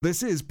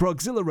This is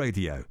Progzilla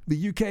Radio,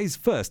 the UK's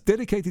first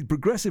dedicated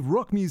progressive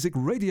rock music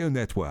radio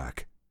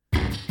network.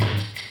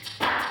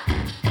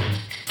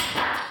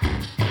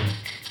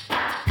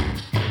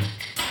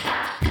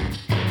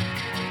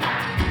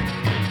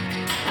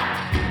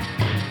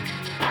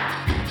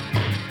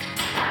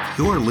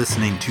 You're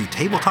listening to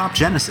Tabletop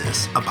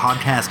Genesis, a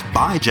podcast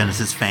by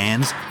Genesis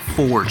fans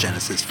for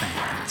Genesis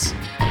fans.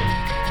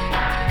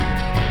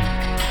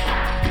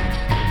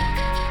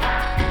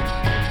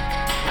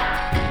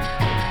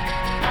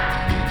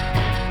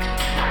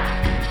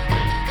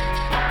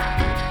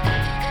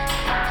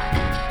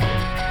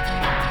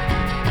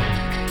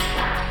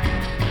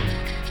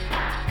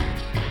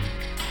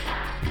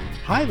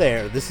 Hi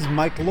there, this is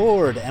Mike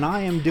Lord, and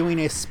I am doing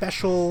a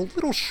special,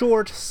 little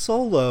short,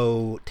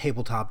 solo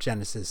Tabletop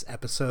Genesis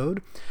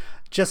episode.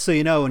 Just so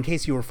you know, in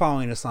case you were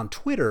following us on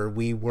Twitter,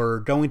 we were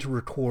going to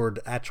record,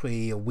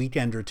 actually a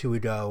weekend or two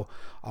ago,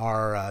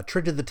 our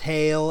Trick to the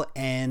Tail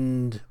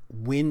and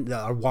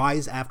our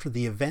Wise After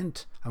the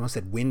Event, I almost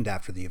said Wind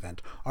After the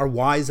Event, our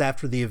Wise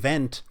After the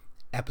Event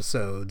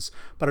episodes,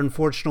 but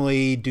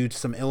unfortunately, due to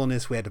some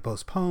illness, we had to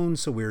postpone,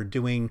 so we're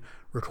doing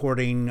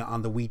recording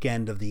on the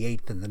weekend of the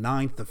 8th and the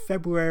 9th of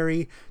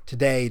February.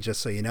 Today,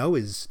 just so you know,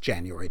 is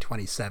January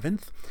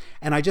 27th.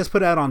 And I just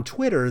put out on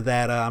Twitter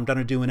that I'm going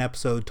to do an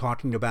episode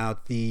talking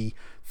about the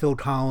Phil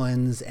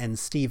Collins and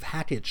Steve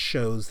Hackett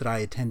shows that I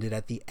attended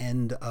at the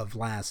end of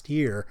last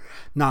year.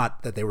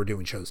 Not that they were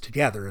doing shows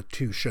together,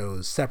 two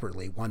shows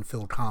separately, one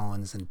Phil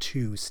Collins and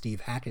two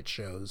Steve Hackett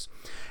shows.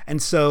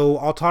 And so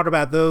I'll talk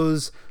about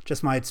those,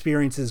 just my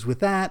experiences with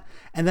that.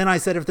 And then I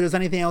said if there's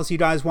anything else you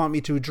guys want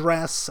me to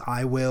address,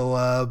 I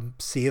will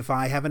see if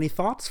I have any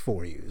thoughts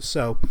for you.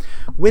 So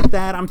with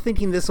that, I'm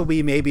thinking this will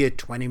be maybe a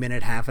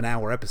 20-minute, half an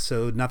hour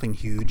episode, nothing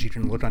huge. You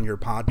can look on your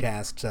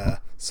podcast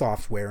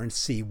software and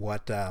see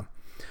what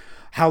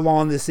how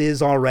long this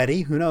is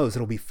already. Who knows?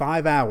 It'll be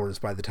 5 hours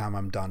by the time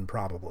I'm done,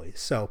 probably.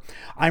 So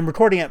I'm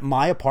recording at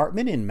my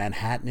apartment in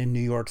Manhattan in New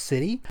York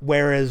City,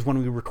 whereas when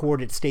we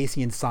record at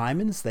Stacy and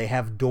Simon's, they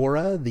have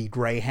Dora, the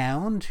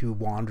greyhound, who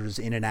wanders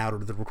in and out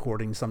of the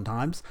recording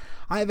sometimes.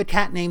 I have a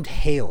cat named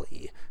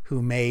Haley,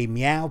 who may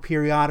meow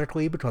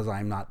periodically because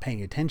I'm not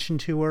paying attention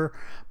to her,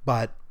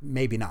 but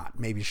maybe not.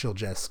 Maybe she'll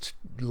just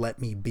let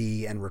me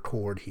be and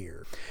record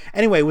here.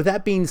 Anyway, with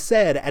that being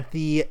said, at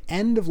the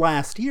end of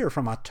last year,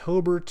 from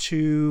October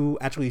to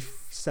actually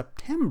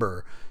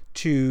September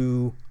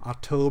to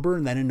October,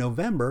 and then in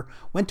November,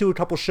 went to a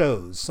couple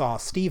shows. Saw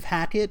Steve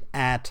Hackett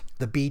at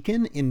the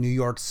Beacon in New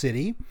York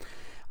City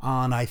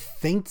on, I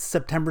think,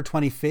 September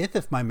 25th,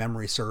 if my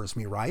memory serves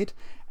me right.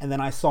 And then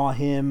I saw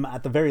him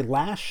at the very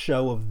last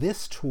show of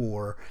this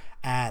tour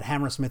at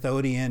Hammersmith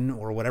Odeon,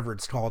 or whatever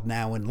it's called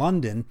now, in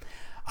London,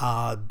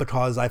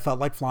 because I felt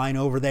like flying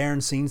over there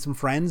and seeing some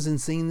friends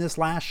and seeing this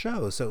last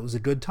show. So it was a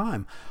good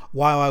time.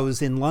 While I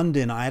was in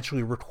London, I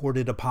actually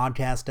recorded a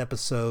podcast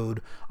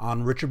episode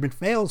on Richard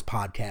McPhail's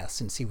podcast.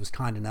 Since he was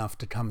kind enough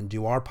to come and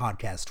do our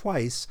podcast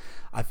twice,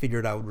 I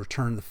figured I would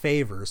return the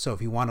favor. So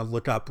if you want to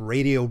look up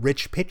Radio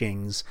Rich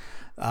Pickings,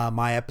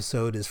 my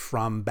episode is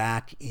from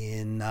back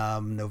in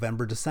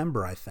November,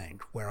 December, I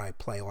think, where I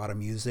play a lot of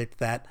music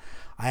that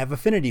I have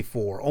affinity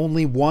for.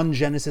 Only one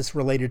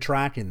Genesis-related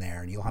track in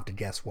there, and you'll have to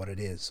guess what it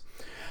is.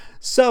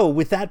 So,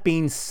 with that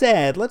being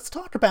said, let's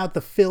talk about the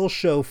Phil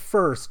show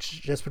first,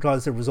 just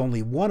because there was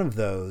only one of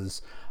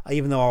those,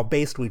 even though I'll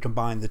basically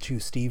combine the two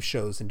Steve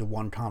shows into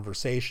one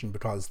conversation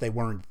because they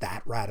weren't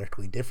that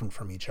radically different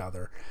from each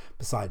other,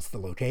 besides the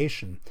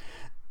location.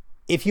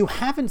 If you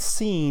haven't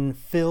seen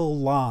Phil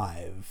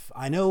live,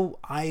 I know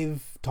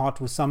I've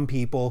talked with some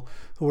people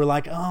who were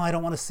like, oh, I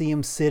don't want to see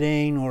him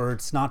sitting, or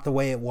it's not the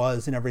way it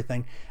was and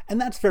everything. And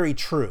that's very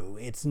true.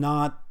 It's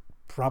not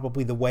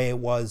probably the way it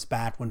was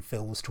back when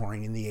Phil was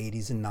touring in the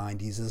 80s and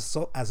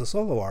 90s as a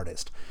solo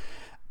artist.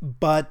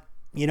 But,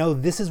 you know,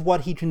 this is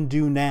what he can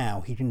do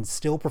now. He can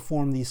still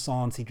perform these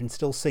songs. He can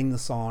still sing the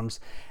songs.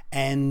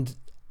 And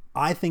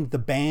I think the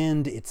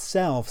band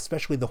itself,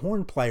 especially the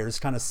horn players,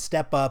 kind of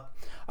step up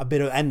a bit,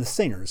 and the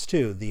singers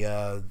too,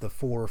 the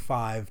 4 or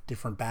 5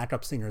 different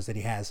backup singers that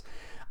he has.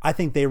 I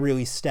think they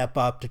really step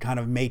up to kind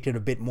of make it a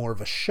bit more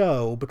of a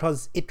show,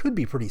 because it could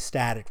be pretty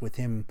static with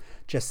him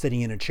just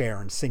sitting in a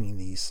chair and singing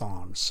these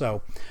songs.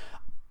 So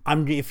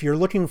if you're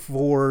looking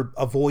for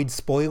avoid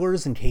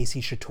spoilers in case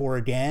he should tour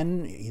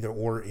again,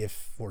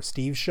 for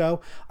Steve's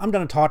show, I'm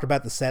going to talk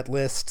about the set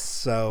list.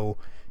 So,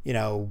 you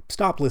know,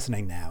 stop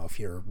listening now if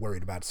you're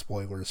worried about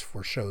spoilers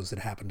for shows that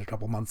happened a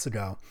couple months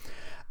ago.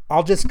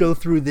 I'll just go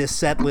through this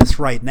set list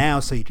right now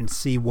so you can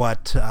see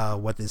what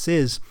this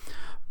is.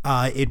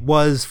 It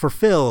was, for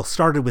Phil,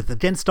 started with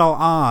Against All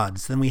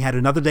Odds. Then we had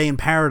Another Day in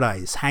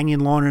Paradise, Hanging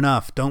Long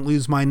Enough, Don't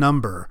Lose My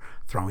Number,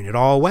 Throwing It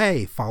All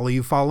Away, Follow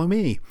You, Follow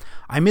Me,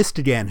 I Missed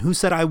Again, Who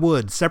Said I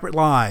Would, Separate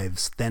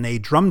Lives, then a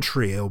drum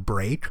trio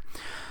break.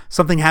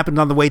 Something Happened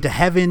on the Way to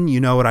Heaven,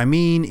 You Know What I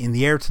Mean, In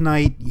the Air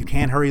Tonight, You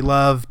Can't Hurry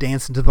Love,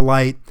 Dance Into the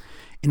Light,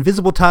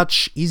 Invisible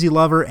Touch, Easy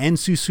Lover, and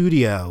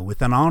Sussudio,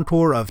 with an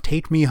encore of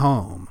Take Me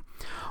Home.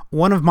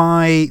 one of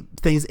my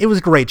things, it was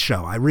a great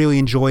show. I really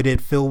enjoyed it.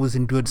 Phil was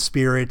in good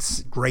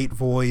spirits, great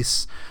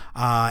voice,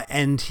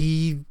 and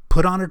he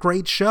put on a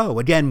great show.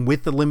 Again,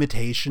 with the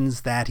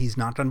limitations that he's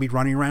not going to be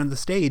running around the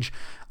stage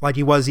like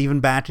he was even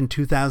back in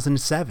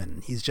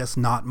 2007. He's just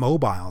not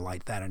mobile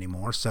like that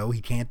anymore, so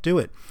he can't do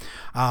it.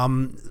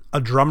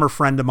 A drummer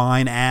friend of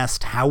mine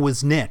asked, how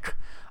was Nick?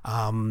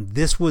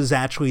 This was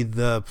actually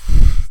the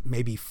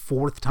maybe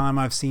fourth time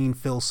I've seen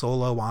Phil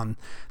solo on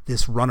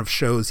this run of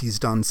shows he's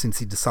done since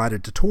he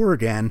decided to tour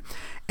again.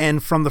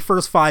 And from the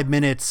first 5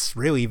 minutes,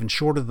 really even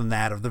shorter than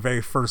that, of the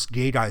very first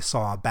gig I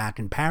saw back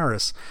in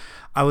Paris,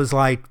 I was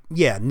like,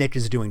 yeah, Nick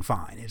is doing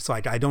fine. It's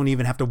like I don't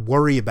even have to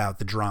worry about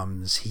the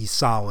drums. He's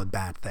solid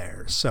back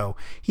there. So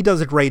he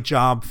does a great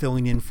job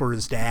filling in for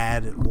his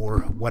dad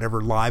or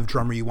whatever live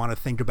drummer you want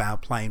to think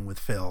about playing with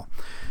Phil.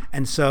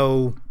 And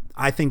so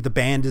I think the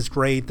band is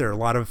great. There are a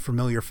lot of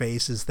familiar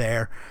faces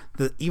there.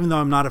 Even though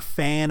I'm not a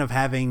fan of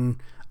having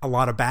a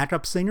lot of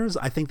backup singers,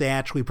 I think they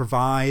actually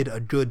provide a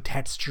good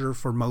texture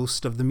for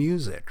most of the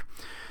music.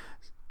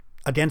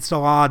 Against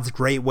All Odds,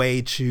 great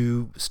way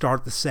to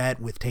start the set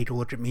with Take a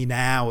Look at Me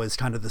Now as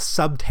kind of the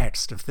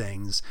subtext of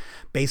things,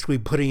 basically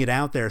putting it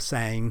out there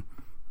saying,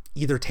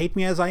 either take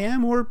me as I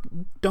am or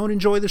don't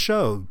enjoy the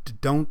show.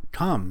 Don't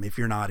come if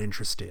you're not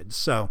interested.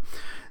 So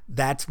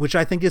that's, which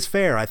I think is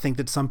fair. I think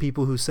that some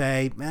people who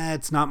say,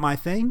 it's not my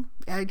thing,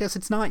 I guess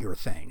it's not your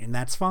thing, and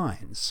that's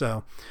fine.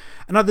 So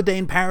Another Day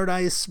in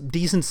Paradise,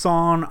 decent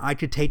song. I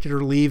could take it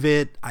or leave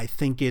it. I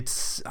think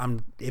it's,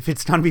 if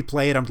it's going to be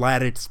played, I'm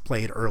glad it's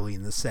played early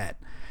in the set.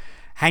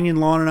 Hanging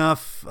Long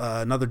Enough,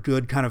 another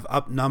good kind of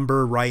up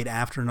number right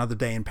after Another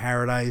Day in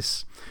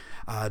Paradise.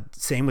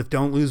 Same with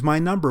Don't Lose My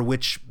Number,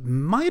 which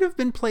might have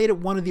been played at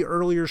one of the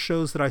earlier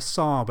shows that I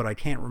saw, but I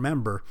can't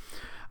remember.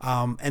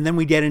 And then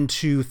we get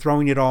into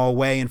Throwing It All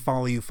Away and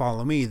Follow You,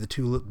 Follow Me, the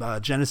two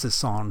Genesis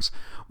songs,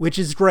 which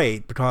is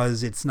great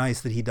because it's nice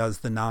that he does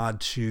the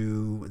nod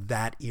to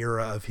that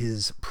era of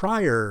his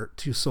prior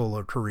to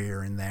solo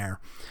career in there.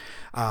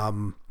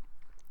 And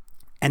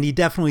he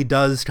definitely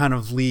does kind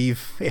of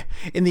leave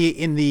in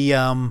the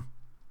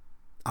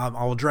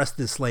I'll address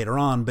this later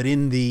on, but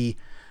in the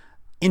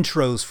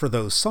intros for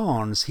those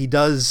songs, he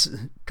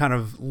does kind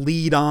of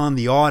lead on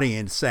the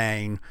audience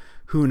saying,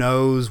 who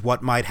knows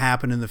what might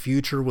happen in the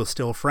future, we're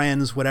still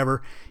friends,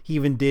 whatever. He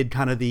even did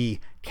kind of the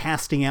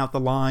casting out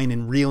the line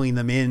and reeling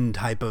them in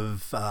type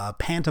of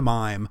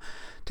pantomime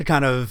to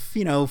kind of,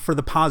 for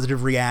the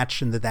positive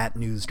reaction that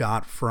news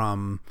got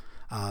from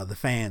the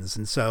fans.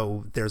 And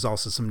so there's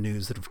also some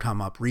news that have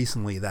come up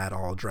recently that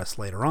I'll address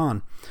later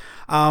on.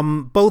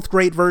 Both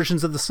great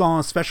versions of the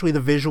song, especially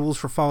the visuals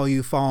for Follow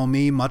You, Follow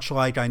Me, much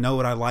like I Know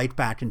What I Like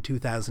back in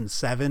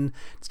 2007.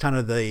 It's kind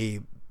of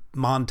the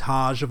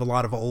montage of a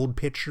lot of old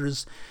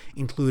pictures,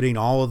 including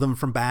all of them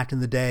from back in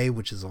the day,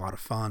 which is a lot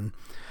of fun.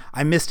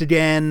 I Missed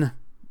Again,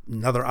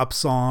 another up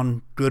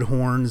song, good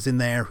horns in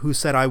there. Who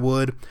Said I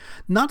Would?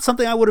 Not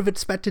something I would have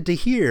expected to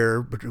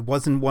hear, but it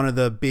wasn't one of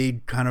the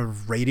big kind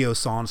of radio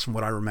songs from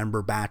what I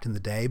remember back in the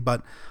day,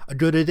 but a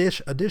good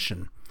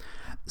addition.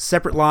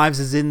 Separate Lives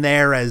is in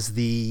there as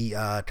the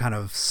kind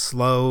of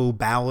slow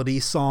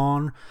ballady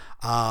song.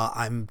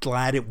 I'm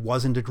glad it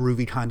wasn't A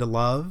Groovy Kind of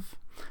Love,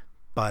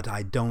 but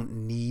I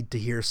don't need to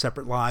hear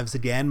Separate Lives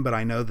again, but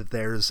I know that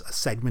there's a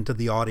segment of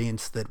the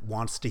audience that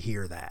wants to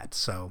hear that.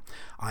 So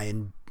I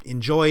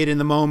enjoy it in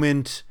the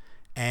moment,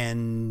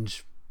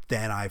 and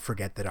then I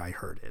forget that I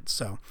heard it.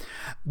 So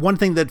one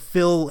thing that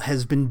Phil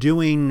has been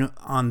doing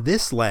on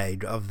this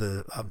leg of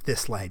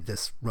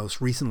this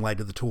most recent leg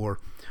of the tour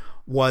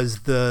was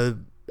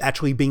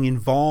actually being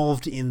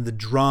involved in the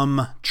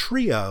drum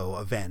trio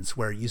events,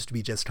 where it used to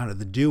be just kind of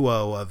the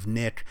duo of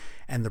Nick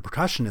and the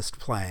percussionist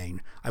playing.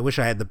 I wish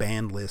I had the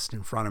band list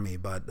in front of me,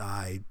 but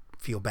I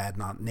feel bad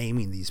not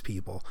naming these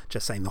people,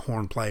 just saying the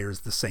horn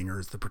players, the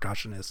singers, the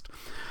percussionist.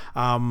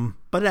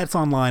 But that's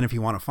online if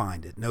you want to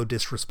find it. No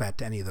disrespect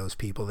to any of those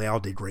people. They all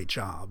did great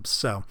jobs.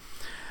 So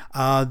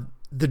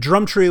the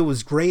drum trio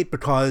was great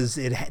because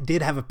it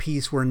did have a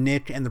piece where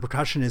Nick and the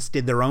percussionist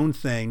did their own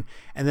thing,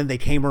 and then they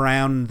came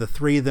around and the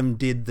three of them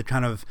did the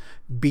kind of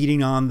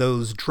beating on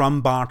those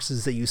drum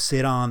boxes that you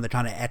sit on that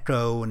kind of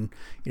echo and,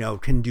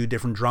 can do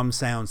different drum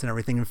sounds and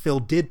everything. And Phil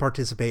did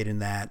participate in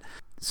that.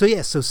 So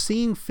yeah, so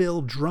seeing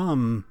Phil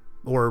drum,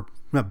 or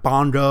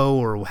bongo,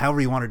 or however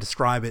you want to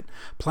describe it,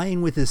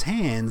 playing with his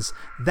hands,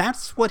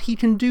 that's what he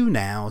can do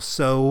now.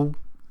 So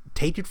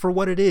take it for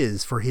what it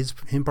is, for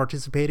him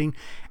participating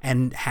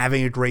and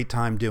having a great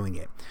time doing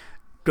it.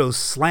 Goes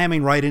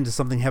slamming right into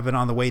Something Heaven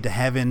on the Way to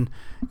Heaven.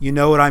 You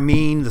know what I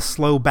mean? The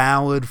slow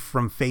ballad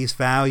from Face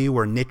Value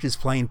where Nick is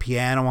playing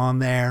piano on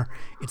there.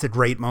 It's a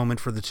great moment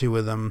for the two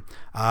of them.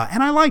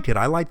 And I liked it.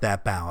 I liked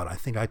that ballad. I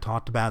think I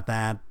talked about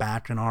that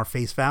back in our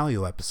Face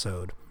Value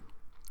episode.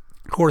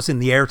 Of course, In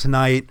the Air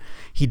Tonight,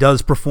 he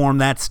does perform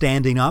that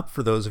standing up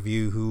for those of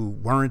you who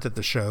weren't at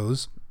the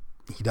shows.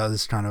 He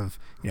does kind of,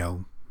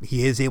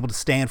 he is able to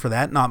stand for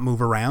that, not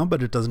move around,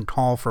 but it doesn't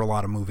call for a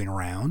lot of moving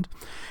around.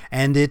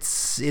 And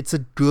it's a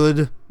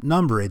good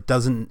number. It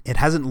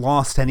hasn't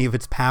lost any of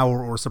its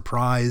power or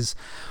surprise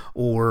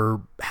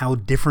or how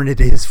different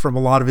it is from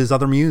a lot of his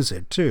other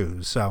music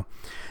too. So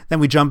then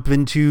we jump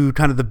into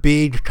kind of the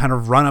big kind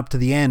of run up to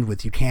the end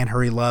with You Can't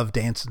Hurry Love,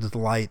 Dance Into the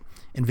Light,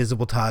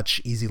 Invisible Touch,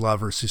 Easy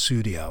Lover,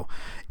 Sussudio.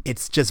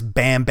 It's just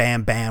bam,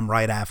 bam, bam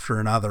right after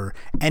another.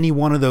 Any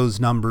one of those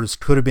numbers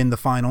could have been the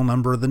final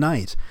number of the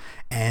night.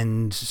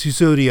 And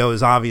Sussudio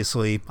is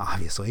obviously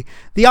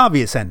the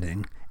obvious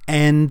ending.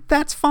 And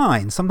that's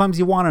fine. Sometimes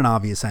you want an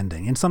obvious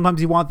ending. And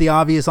sometimes you want the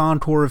obvious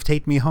encore of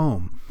Take Me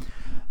Home.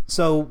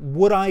 So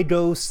would I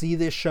go see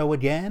this show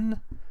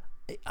again?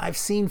 I've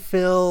seen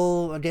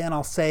Phil, again,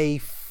 I'll say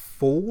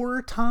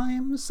 4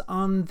 times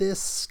on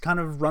this kind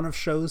of run of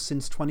shows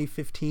since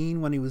 2015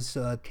 when he was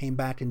came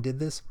back and did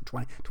this,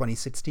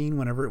 2016,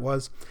 whenever it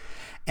was.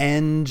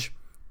 And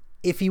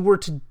if he were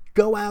to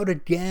go out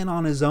again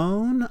on his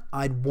own,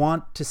 I'd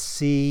want to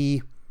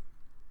see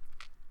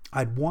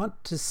a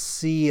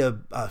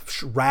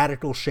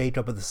radical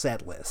shake-up of the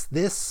set list.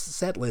 This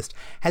set list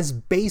has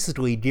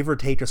basically, give or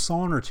take a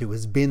song or two,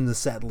 has been the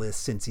set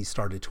list since he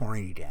started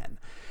touring again.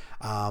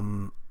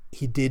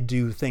 He did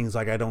do things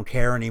like I Don't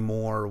Care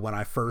Anymore when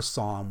I first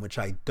saw him, which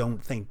I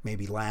don't think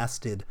maybe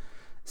lasted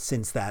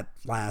since that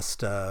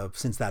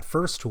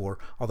first tour,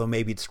 although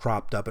maybe it's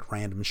cropped up at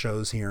random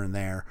shows here and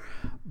there.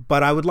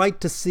 But I would like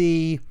to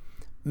see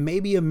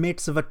maybe a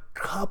mix of a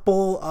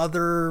couple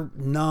other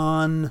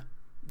non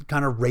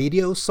kind of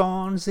radio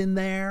songs in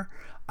there.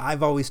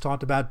 I've always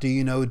talked about Do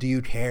You Know, Do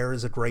You Care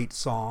is a great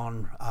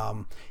song.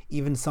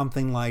 Even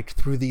something like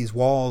Through These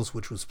Walls,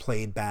 which was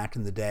played back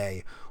in the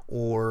day,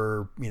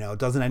 or,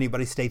 Doesn't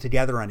Anybody Stay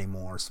Together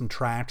Anymore? Some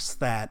tracks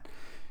that,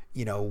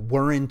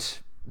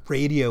 weren't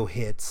radio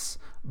hits,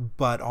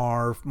 but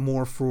are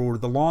more for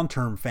the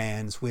long-term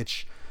fans,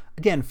 which,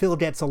 again, Phil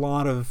gets a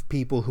lot of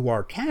people who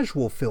are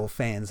casual Phil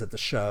fans at the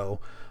show,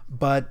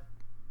 but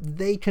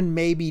they can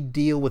maybe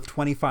deal with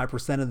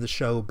 25% of the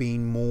show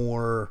being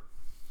more,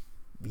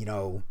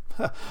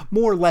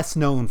 more or less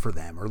known for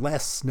them, or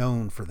less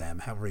known for them,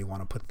 however you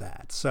want to put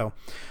that. So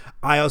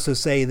I also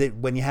say that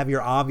when you have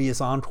your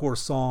obvious encore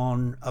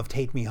song of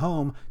Take Me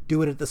Home,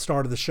 do it at the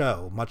start of the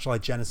show, much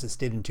like Genesis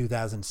did in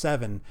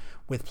 2007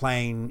 with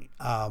playing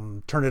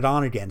Turn It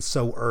On Again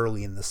so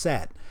early in the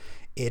set.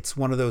 It's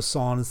one of those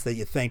songs that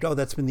you think, oh,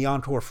 that's been the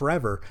encore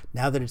forever.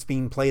 Now that it's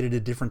being played at a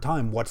different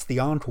time, what's the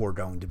encore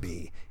going to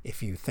be?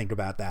 If you think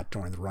about that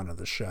during the run of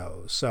the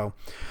show. So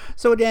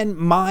again,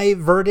 my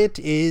verdict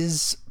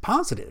is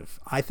positive.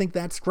 I think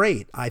that's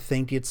great. I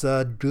think it's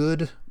a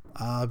good,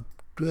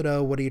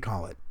 what do you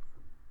call it?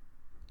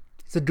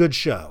 It's a good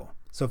show.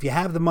 So if you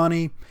have the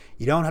money,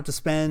 you don't have to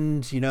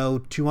spend,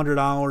 $200,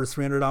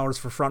 $300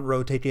 for front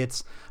row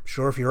tickets. I'm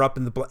sure if you're up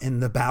in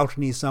the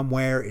balcony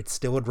somewhere, it's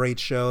still a great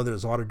show.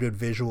 There's a lot of good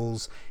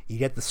visuals. You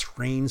get the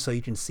screen so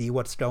you can see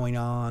what's going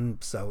on.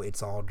 So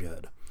it's all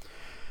good.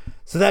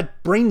 So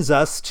that brings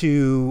us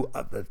to,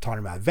 talking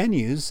about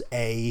venues,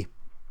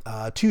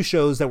 2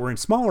 shows that were in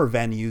smaller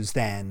venues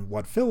than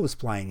what Phil was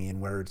playing in,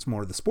 where it's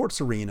more the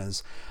sports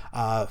arenas.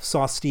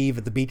 Saw Steve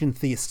at the Beacon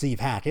Theatre, Steve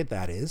Hackett,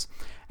 that is,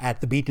 at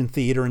the Beacon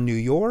Theatre in New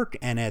York,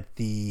 and at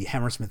the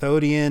Hammersmith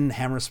Odeon,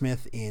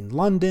 Hammersmith in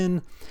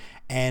London,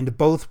 and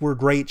both were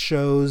great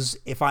shows.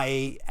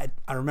 I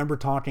remember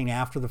talking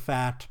after the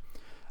fact,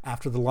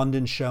 after the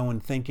London show,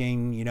 and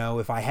thinking,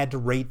 if I had to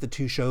rate the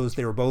 2 shows,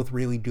 they were both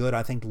really good.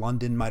 I think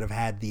London might have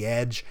had the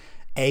edge.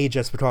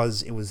 Just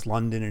because it was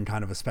London and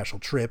kind of a special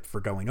trip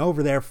for going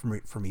over there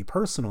for me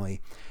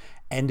personally.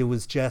 And it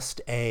was just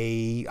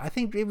I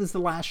think it was the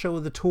last show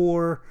of the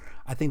tour.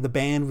 I think the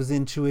band was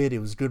into it. It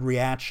was good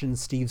reaction.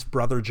 Steve's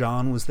brother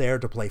John was there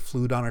to play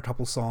flute on a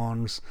couple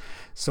songs.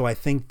 So I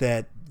think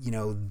that,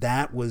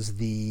 that was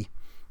the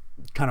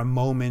kind of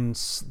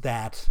moments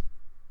that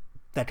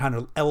kind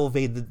of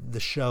elevated the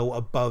show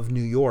above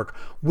New York,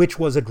 which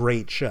was a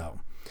great show.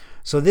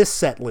 So this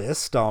set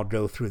list, I'll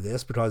go through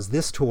this because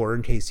this tour,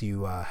 in case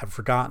you have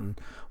forgotten,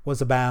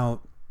 was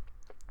about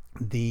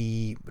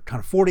the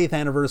kind of 40th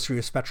anniversary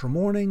of Spectral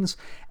Mornings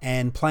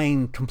and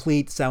playing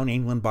complete Selling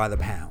England by the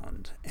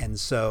Pound. And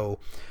so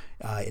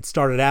it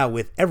started out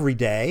with Every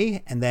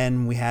Day, and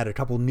then we had a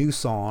couple new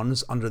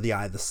songs, Under the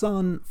Eye of the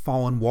Sun,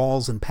 Fallen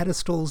Walls and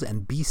Pedestals,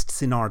 and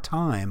Beasts in Our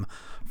Time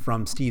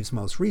from Steve's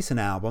most recent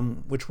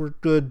album, which were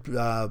good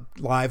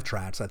live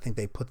tracks. I think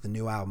they put the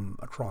new album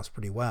across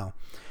pretty well.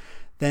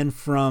 Then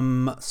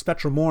from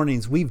Spectral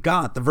Mornings, we've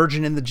got The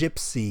Virgin and the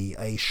Gypsy,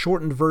 a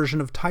shortened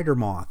version of Tiger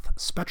Moth,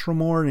 Spectral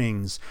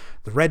Mornings,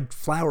 The Red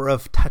Flower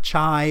of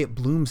Tachai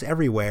Blooms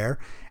Everywhere,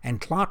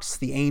 and Klotz,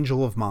 the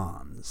Angel of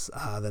Mons.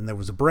 Then there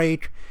was a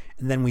break,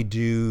 and then we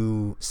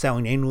do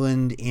Selling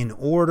England in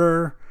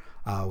Order,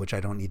 which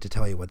I don't need to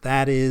tell you what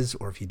that is,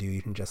 or if you do,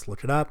 you can just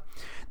look it up.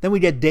 Then we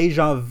get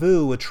Deja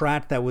Vu, a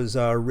track that was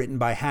written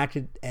by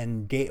Hackett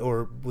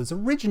or was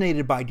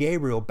originated by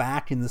Gabriel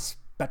back in the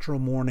Spectral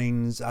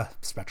Mornings,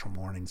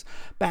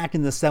 back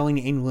in the Selling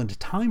England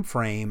time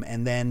frame,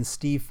 and then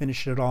Steve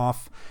finished it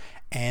off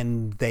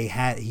and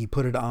he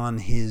put it on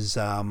his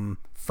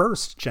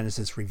first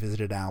Genesis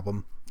Revisited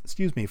album,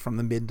 from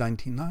the mid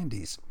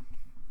 1990s.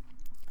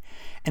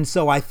 And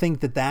so I think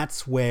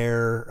that's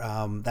where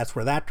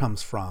that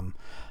comes from.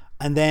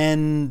 And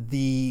then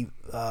the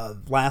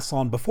last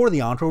song before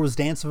the encore was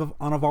 "Dance on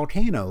a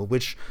Volcano,"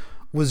 which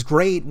was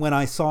great when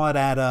I saw it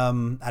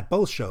at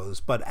both shows,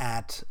 but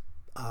at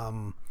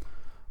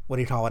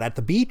at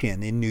the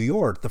Beacon in New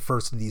York, the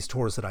first of these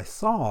tours that I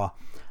saw,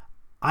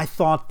 I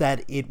thought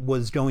that it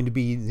was going to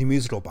be the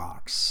Musical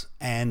Box.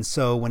 And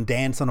so when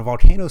 "Dance on a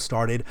Volcano"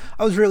 started,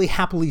 I was really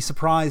happily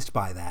surprised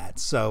by that.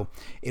 So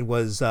it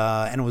was,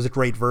 and it was a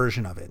great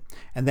version of it.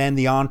 And then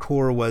the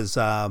encore was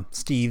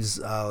Steve's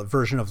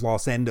version of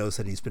Los Endos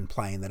that he's been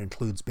playing that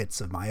includes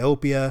bits of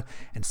Myopia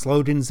and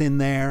slogans in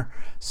there.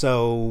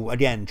 So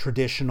again,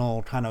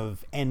 traditional kind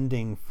of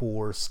ending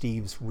for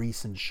Steve's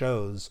recent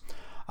shows.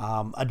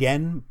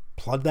 Again,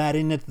 plug that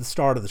in at the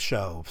start of the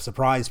show,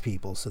 surprise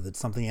people so that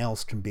something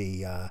else can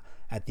be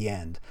at the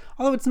end.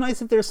 Although it's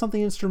nice if there's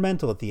something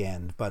instrumental at the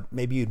end, but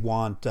maybe you'd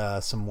want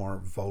some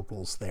more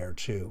vocals there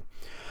too.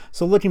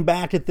 So looking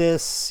back at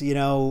this,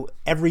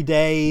 Every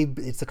Day,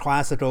 it's a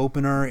classic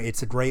opener.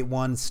 It's a great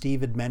one.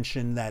 Steve had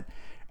mentioned that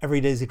Every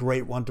Day is a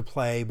great one to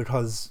play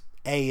because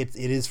it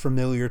is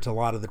familiar to a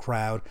lot of the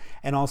crowd,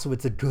 and also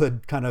it's a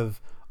good kind of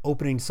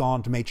opening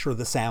song to make sure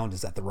the sound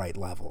is at the right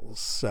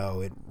levels.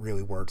 So it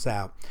really works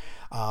out.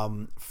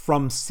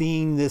 From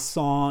seeing this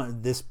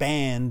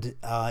band,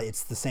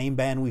 it's the same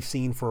band we've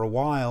seen for a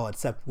while,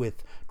 except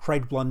with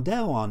Craig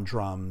Blundell on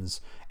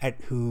drums,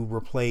 who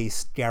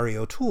replaced Gary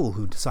O'Toole,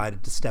 who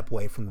decided to step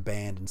away from the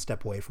band and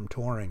step away from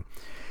touring.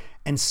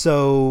 And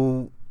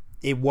so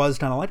it was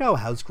kind of like, oh,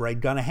 how's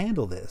Craig going to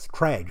handle this?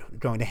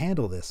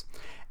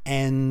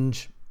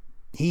 And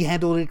he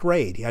handled it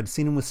great. I'd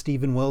seen him with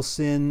Steven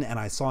Wilson, and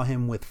I saw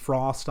him with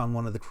Frost on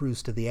one of the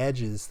Cruise to the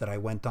Edges that I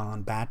went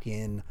on back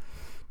in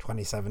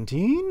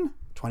 2017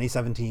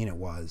 it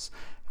was,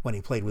 when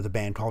he played with a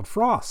band called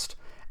Frost.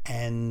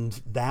 And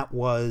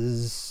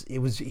he's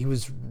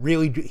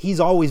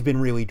always been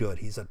really good.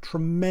 He's a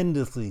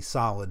tremendously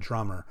solid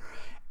drummer,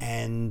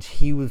 and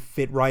he would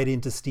fit right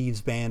into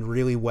Steve's band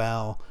really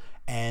well,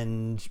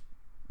 and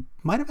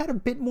might have had a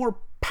bit more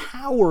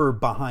power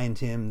behind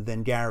him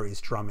than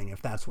Gary's drumming,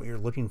 if that's what you're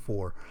looking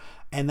for.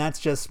 And that's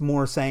just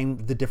more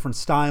saying the different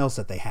styles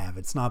that they have.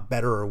 It's not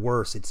better or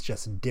worse, it's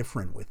just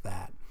different with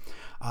that.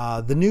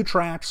 The new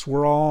tracks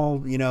were all,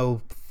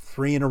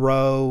 3 in a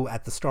row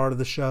at the start of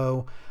the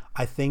show.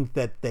 I think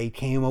that they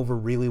came over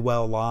really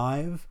well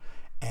live,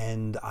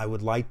 and I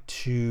would like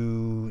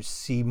to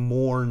see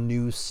more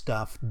new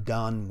stuff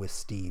done with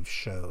Steve's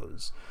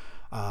shows.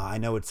 I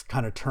know it's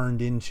kind of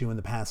turned into, in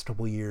the past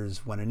couple of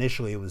years, when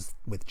initially it was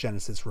with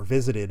Genesis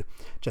Revisited,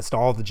 just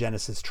all the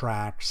Genesis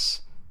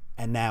tracks,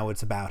 and now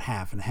it's about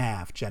half and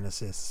half, half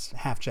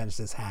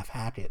Genesis, half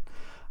Hackett.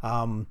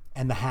 And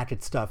the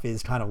Hackett stuff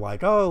is kind of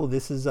like, oh,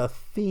 this is a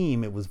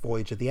theme. It was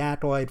Voyage of the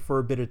Acolyte for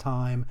a bit of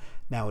time.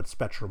 Now it's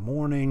Spectral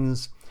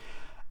Mornings.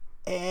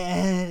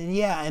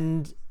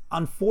 And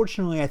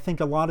unfortunately, I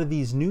think a lot of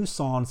these new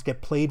songs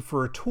get played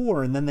for a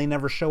tour and then they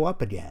never show up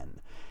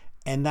again.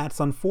 And that's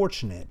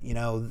unfortunate.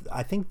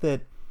 I think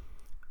that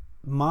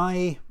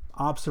my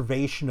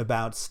observation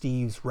about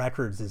Steve's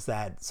records is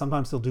that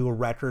sometimes he'll do a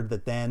record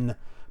that then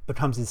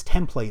becomes his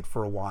template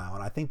for a while.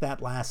 And I think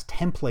that last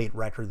template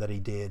record that he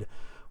did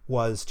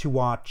was To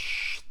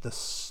Watch the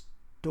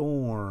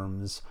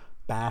Storms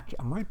back.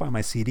 I'm right by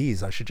my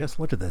CDs. I should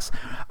just look at this.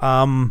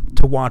 To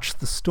Watch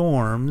the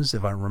Storms,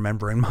 if I'm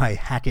remembering my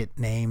Hackett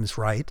names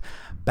right,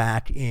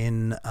 back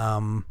in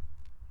the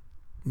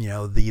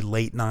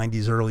late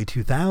 90s, early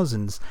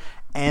 2000s.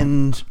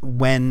 And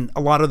when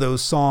a lot of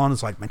those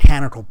songs like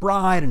Mechanical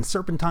Bride and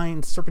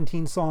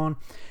Serpentine Song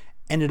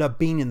ended up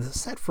being in the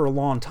set for a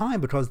long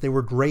time because they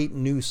were great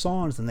new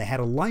songs and they had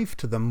a life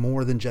to them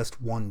more than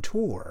just one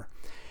tour.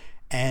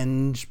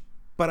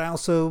 But I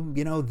also,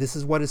 this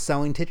is what is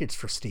selling tickets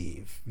for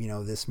Steve,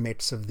 this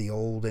mix of the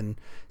old and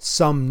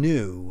some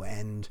new.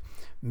 And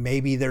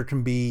maybe there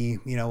can be,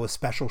 a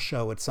special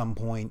show at some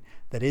point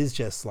that is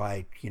just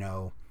like,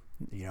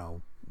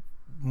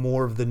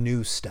 more of the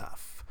new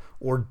stuff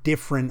or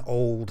different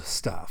old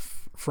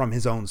stuff from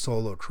his own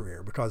solo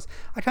career, because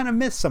I kind of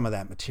miss some of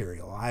that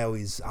material.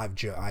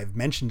 I've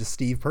mentioned to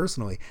Steve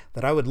personally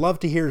that I would love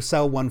to hear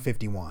Cell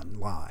 151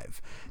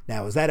 live.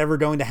 Now, is that ever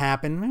going to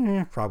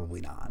happen? Probably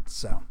not.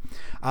 So,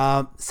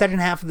 second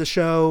half of the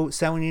show,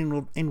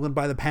 Selling England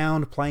by the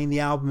Pound, playing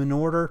the album in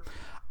order.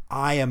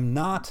 I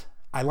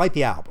like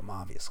the album,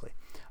 obviously,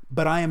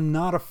 but I am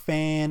not a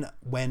fan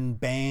when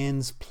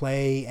bands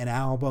play an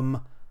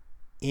album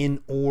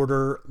in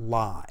order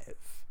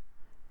live.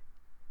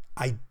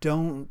 I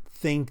don't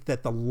think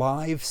that the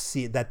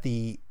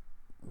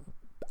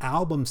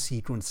album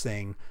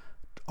sequencing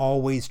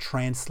always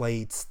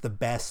translates the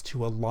best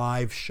to a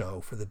live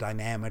show for the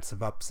dynamics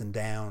of ups and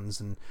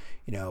downs and,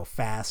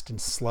 fast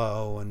and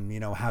slow and,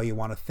 how you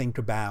want to think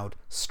about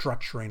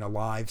structuring a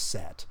live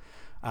set.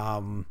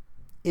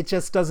 It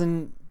just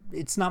doesn't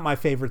it's not my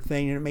favorite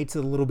thing, and it makes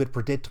it a little bit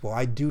predictable.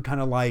 I do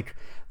kind of like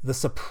the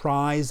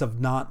surprise of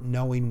not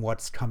knowing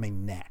what's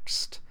coming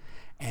next.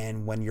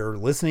 And when you're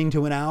listening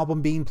to an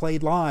album being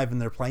played live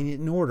and they're playing it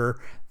in order,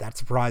 that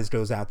surprise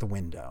goes out the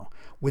window.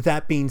 With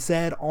that being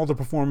said, all the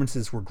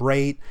performances were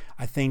great.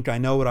 I think I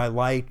Know What I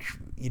Like,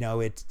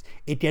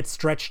 it gets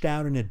stretched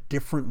out in a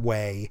different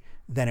way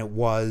than it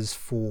was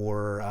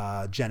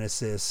for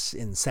Genesis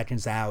in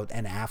Seconds Out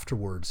and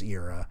Afterwards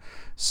era.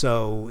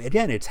 So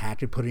again, it's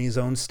Hackett putting his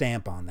own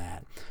stamp on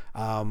that.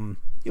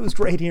 It was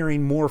great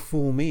hearing More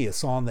Fool Me, a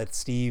song that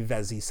Steve,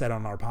 as he said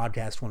on our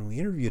podcast when we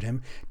interviewed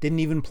him, didn't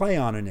even play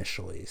on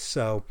initially.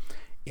 So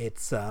it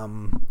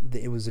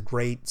was a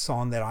great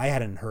song that I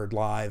hadn't heard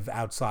live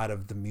outside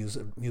of the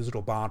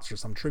Musical Box or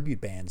some tribute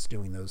bands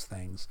doing those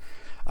things.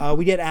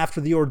 We get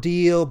After the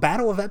Ordeal,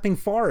 Battle of Epping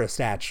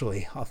Forest,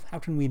 actually. How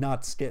can we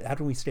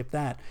skip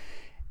that?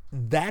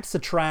 That's a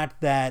track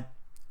that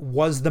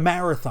was the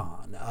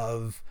marathon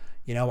of,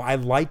 I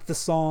liked the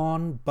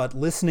song, but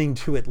listening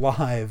to it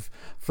live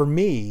for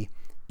me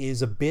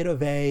is a bit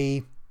of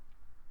an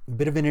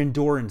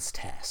endurance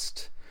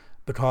test,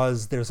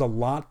 because there's a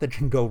lot that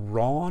can go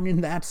wrong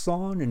in that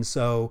song. And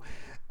so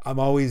I'm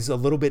always a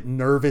little bit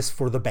nervous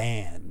for the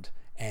band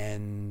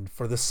and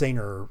for the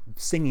singer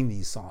singing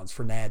these songs,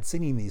 for Nad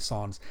singing these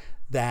songs,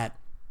 that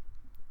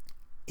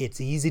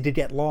it's easy to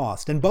get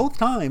lost. And both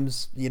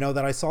times,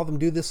 that I saw them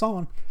do this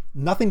song,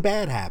 nothing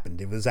bad happened.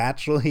 It was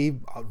actually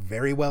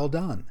very well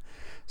done.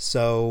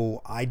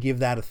 So I give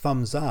that a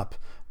thumbs up,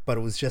 but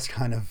it was just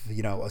kind of,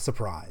 a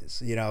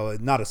surprise,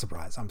 not a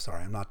surprise. I'm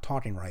sorry, I'm not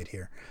talking right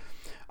here.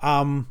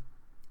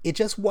 It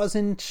just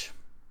wasn't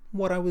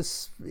what I would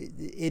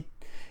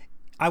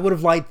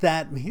have liked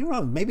that,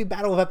 maybe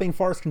Battle of Epping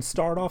Forest can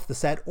start off the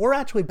set, or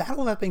actually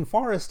Battle of Epping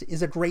Forest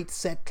is a great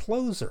set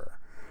closer.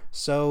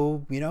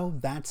 So,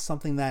 that's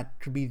something that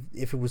could be,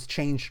 if it was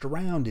changed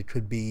around, it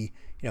could be,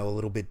 a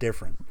little bit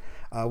different.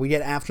 We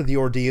get After the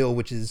Ordeal,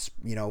 which is,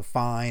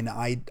 fine.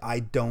 I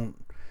don't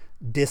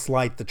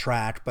dislike the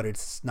track, but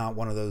it's not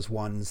one of those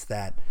ones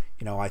that,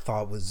 I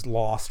thought was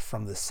lost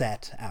from the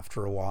set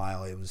after a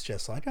while. It was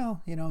just like,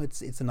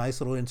 it's a nice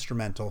little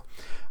instrumental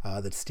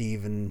that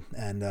Steve and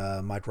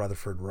Mike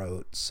Rutherford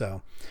wrote.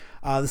 So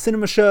the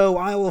Cinema Show,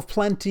 Isle of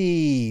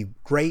Plenty,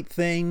 great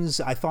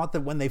things. I thought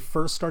that when they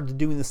first started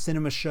doing the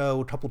Cinema Show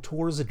a couple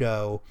tours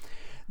ago,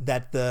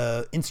 that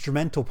the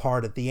instrumental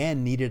part at the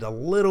end needed a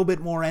little bit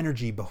more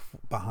energy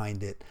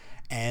behind it.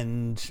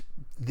 And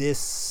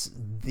these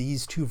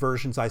two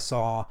versions I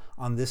saw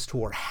on this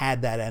tour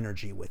had that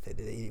energy with it.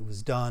 It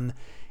was done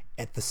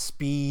at the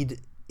speed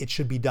it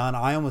should be done.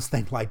 I almost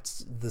think like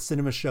the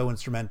Cinema Show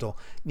instrumental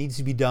needs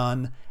to be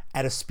done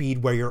at a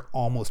speed where you're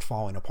almost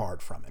falling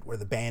apart from it, where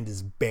the band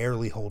is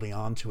barely holding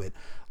on to it.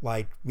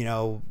 Like,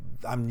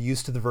 I'm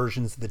used to the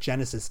versions that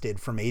Genesis did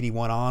from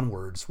 81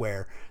 onwards,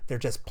 where they're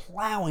just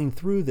plowing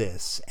through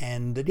this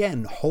and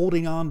again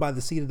holding on by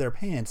the seat of their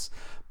pants,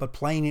 but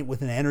playing it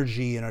with an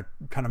energy and a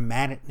kind of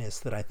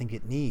manicness that I think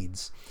it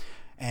needs.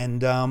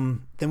 And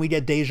then we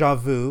get Deja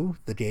Vu,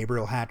 the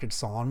Gabriel Hackett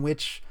song,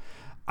 which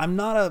I'm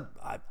not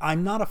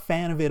a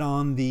fan of it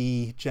on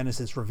the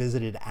Genesis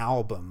Revisited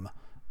album,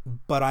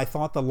 but I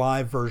thought the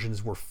live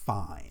versions were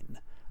fine.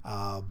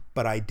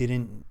 But I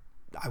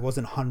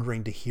wasn't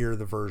hungering to hear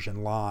the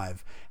version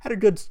live. Had a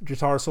good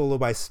guitar solo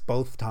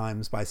both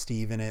times by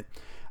Steve in it,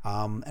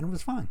 and it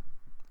was fine.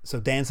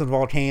 So Dance on the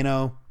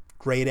Volcano,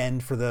 great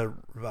end for the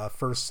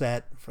first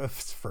set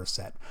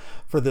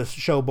for the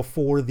show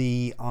before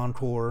the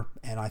encore,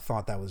 and I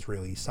thought that was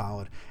really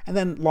solid. And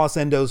then Los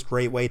Endos,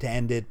 great way to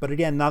end it, but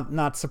again,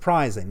 not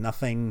surprising,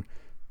 nothing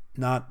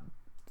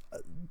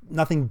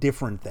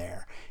different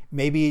there.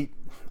 Maybe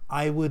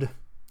I would,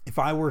 if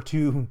I were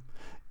to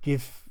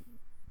give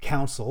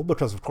counsel,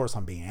 because of course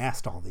I'm being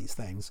asked all these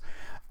things,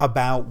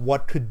 about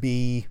what could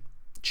be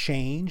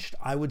changed,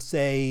 I would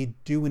say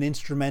do an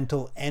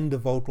instrumental and a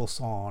vocal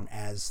song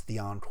as the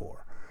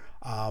encore.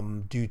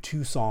 Do a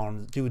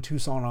two-song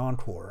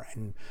encore,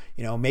 and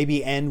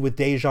maybe end with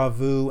Deja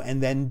Vu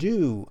and then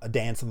do a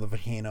Dance on the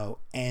Volcano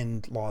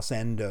and Los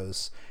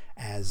Endos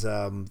as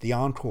the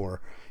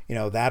encore.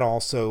 That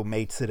also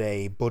makes it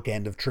a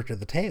bookend of Trick of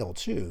the Tail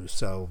too.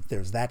 So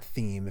there's that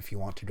theme if you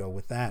want to go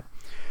with that.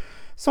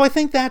 So I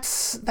think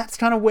that's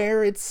kind of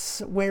where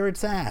it's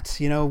at.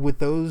 With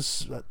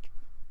those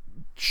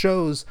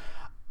shows,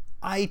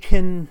 I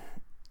can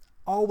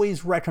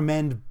always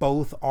recommend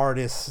both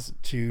artists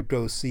to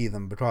go see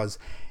them, because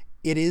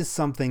it is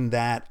something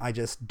that I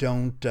just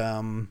don't.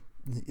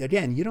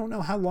 Again, you don't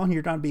know how long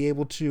you're going to be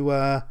able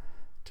to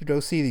go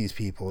see these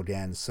people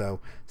again. So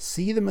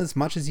see them as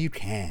much as you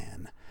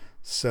can.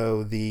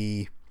 So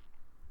do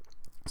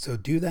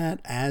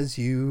that as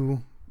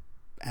you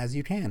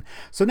can.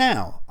 So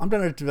now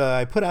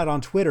I put out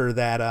on Twitter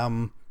that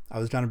I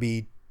was going to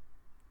be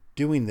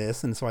doing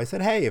this, and so I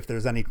said, hey, if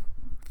there's any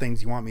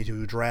things you want me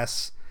to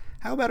address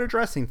how about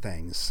addressing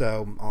things?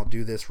 So I'll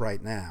do this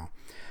right now.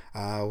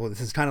 Well,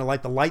 this is kind of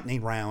like the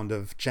lightning round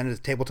of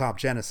Tabletop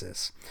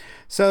Genesis.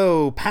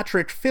 So,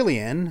 Patrick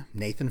Fillion,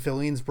 Nathan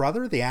Fillion's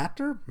brother, the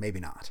actor? Maybe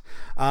not.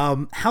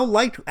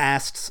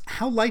 Asks,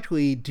 how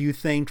likely do you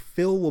think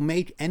Phil will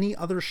make any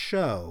other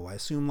show? I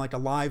assume like a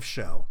live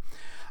show.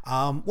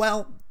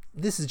 Well,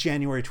 this is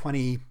January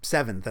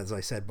 27th, as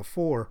I said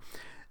before.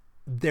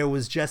 There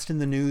was just in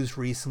the news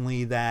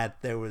recently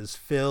that there was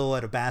Phil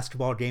at a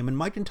basketball game, and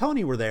Mike and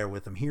Tony were there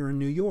with him here in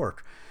New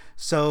York.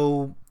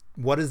 So,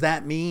 what does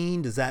that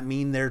mean? Does that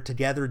mean they're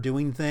together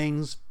doing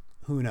things?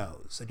 Who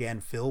knows? Again,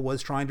 Phil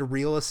was trying to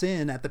reel us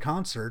in at the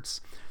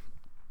concerts.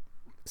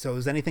 So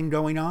is anything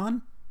going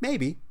on?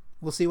 Maybe.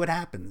 We'll see what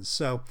happens.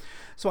 So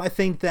I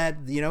think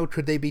that,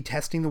 could they be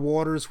testing the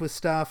waters with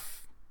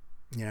stuff?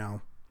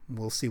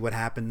 We'll see what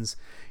happens.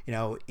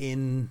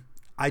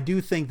 I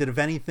do think that if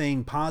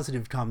anything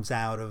positive comes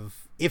out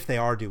of, if they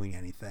are doing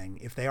anything,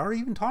 if they are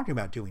even talking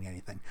about doing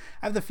anything,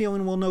 I have the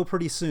feeling we'll know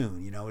pretty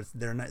soon.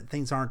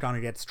 Things aren't going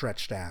to get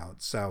stretched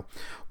out. So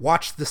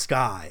watch the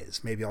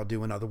skies. Maybe I'll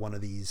do another one of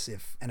these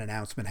if an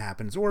announcement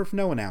happens or if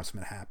no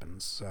announcement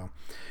happens.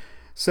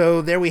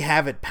 So there we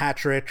have it,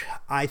 Patrick.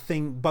 I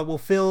think, but will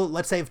Phil,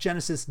 let's say if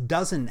Genesis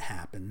doesn't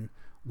happen,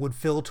 would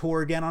Phil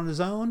tour again on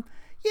his own?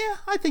 Yeah,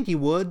 I think he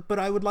would, but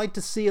I would like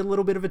to see a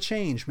little bit of a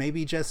change.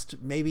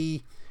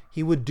 Maybe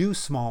he would do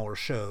smaller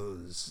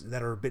shows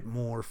that are a bit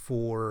more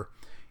for,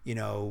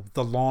 the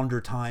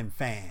longer time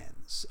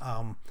fans.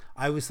 I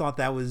always thought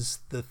that was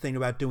the thing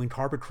about doing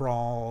Carpet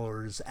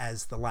Crawlers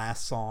as the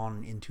last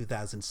song in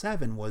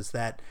 2007 was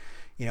that,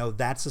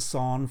 that's a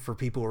song for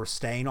people who are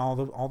staying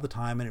all the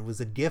time, and it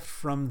was a gift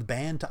from the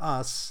band to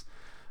us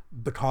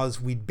because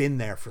we'd been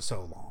there for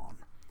so long.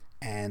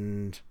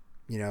 And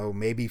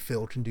maybe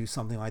Phil can do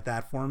something like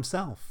that for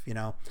himself,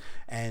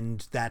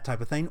 and that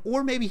type of thing.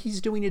 Or maybe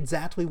he's doing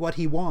exactly what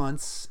he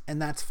wants, and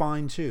that's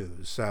fine too.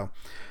 So,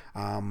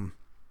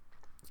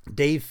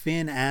 Dave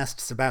Finn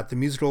asks about the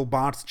Musical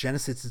Box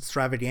Genesis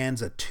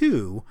Extravaganza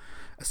 2,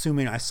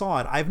 assuming I saw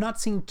it. I've not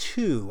seen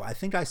 2. I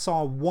think I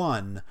saw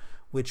 1,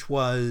 which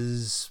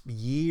was a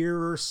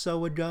year or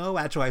so ago.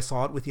 Actually, I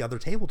saw it with the other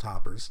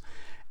Tabletoppers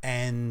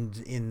and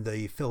in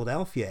the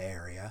Philadelphia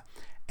area.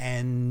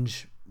 And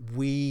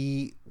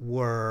we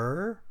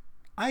were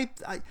I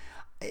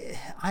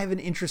have an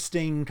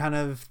interesting kind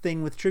of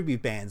thing with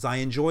tribute bands. I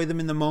enjoy them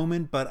in the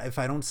moment, but if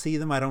I don't see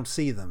them, I don't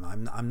see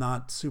them. I'm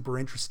not super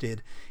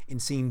interested in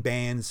seeing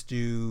bands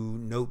do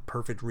note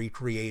perfect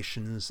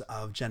recreations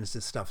of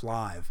Genesis stuff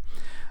live.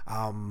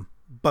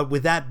 But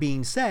with that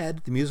being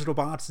said, the Musical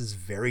Box is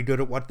very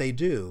good at what they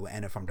do,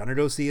 and if I'm gonna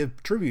go see a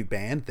tribute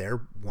band,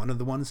 they're one of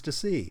the ones to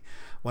see,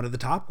 one of the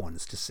top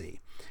ones to see.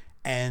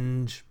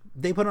 And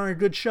they put on a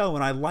good show,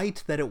 and I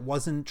liked that it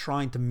wasn't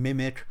trying to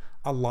mimic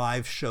a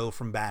live show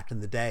from back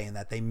in the day, and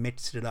that they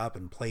mixed it up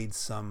and played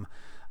some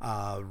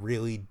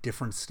really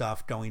different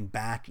stuff going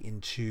back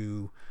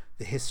into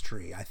the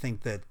history. I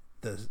think that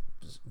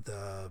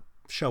the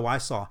show I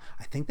saw,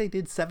 I think they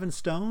did Seven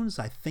Stones.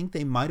 I think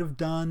they might have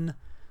done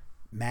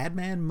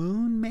Madman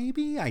Moon,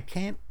 maybe? I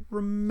can't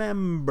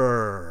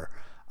remember.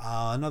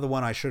 Another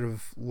one I should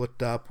have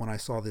looked up when I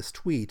saw this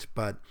tweet,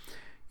 but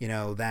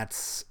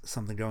that's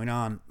something going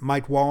on.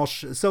 Mike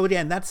Walsh. So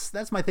again,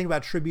 that's my thing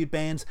about tribute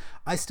bands.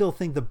 I still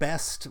think the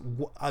best,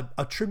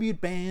 a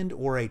tribute band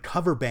or a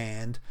cover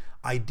band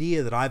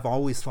idea that I've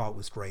always thought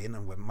was great, and I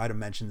might have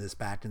mentioned this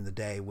back in the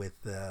day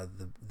with the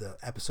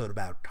episode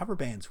about cover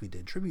bands we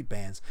did, tribute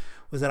bands,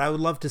 was that I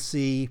would love to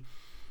see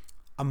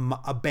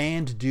a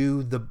band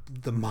do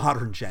the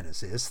modern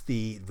Genesis,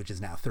 which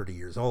is now 30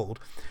 years old,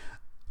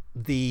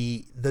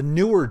 the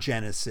newer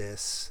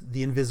Genesis,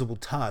 the Invisible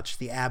Touch,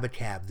 the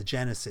Abacab, the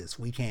Genesis,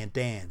 We Can't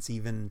Dance,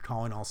 even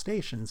Calling All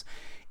Stations,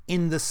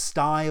 in the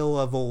style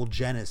of old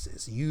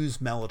Genesis. Use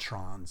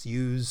Mellotrons,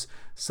 use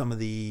some of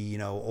the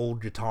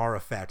old guitar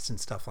effects and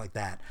stuff like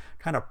that.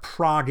 Kind of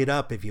prog it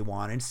up if you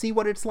want and see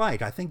what it's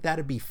like. I think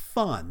that'd be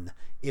fun,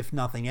 if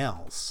nothing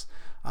else.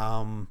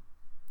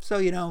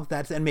 So,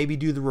 that's, and maybe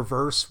do the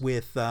reverse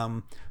with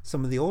some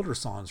of the older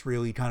songs,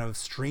 really kind of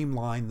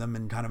streamline them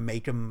and kind of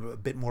make them a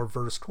bit more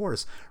verse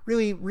chorus,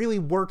 really, really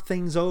work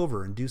things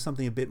over and do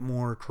something a bit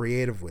more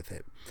creative with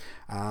it.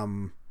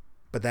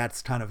 But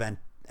that's kind of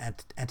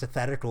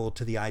antithetical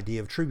to the idea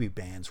of tribute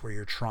bands where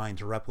you're trying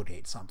to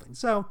replicate something.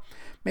 So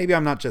maybe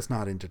I'm not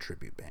into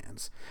tribute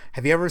bands.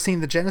 Have you ever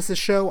seen the Genesis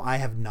show? I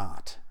have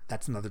not.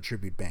 That's another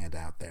tribute band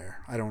out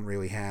there. I don't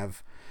really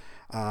have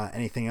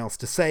anything else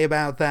to say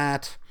about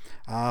that.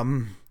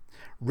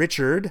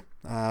 Richard,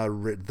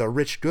 the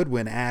Rich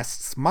Goodwin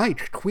asks,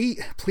 Mike,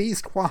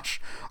 please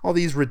quash all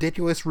these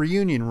ridiculous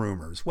reunion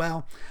rumors.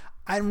 Well,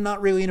 I'm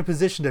not really in a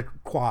position to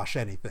quash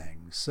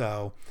anything.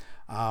 So,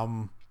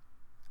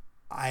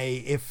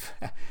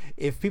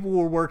 if people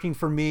were working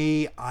for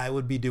me, I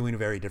would be doing a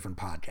very different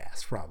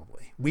podcast,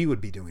 probably. We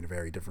would be doing a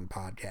very different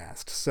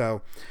podcast.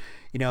 So,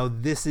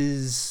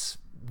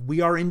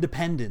 we are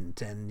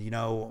independent, and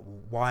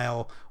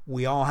while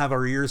we all have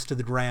our ears to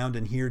the ground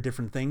and hear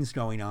different things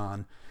going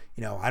on,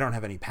 I don't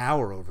have any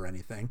power over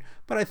anything,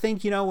 but I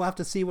think, we'll have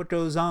to see what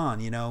goes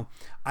on.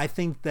 I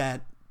think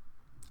that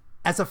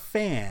as a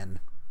fan,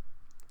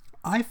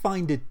 I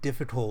find it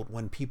difficult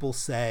when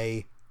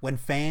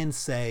fans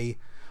say,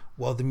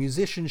 well, the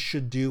musicians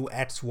should do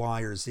X,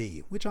 Y, or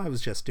Z, which I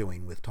was just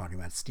doing with talking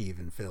about Steve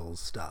and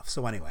Phil's stuff.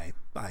 So anyway,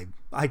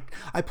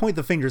 I point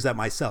the fingers at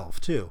myself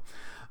too.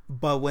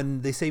 But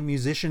when they say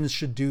musicians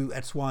should do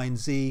X, Y, and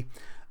Z,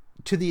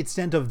 to the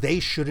extent of they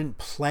shouldn't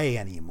play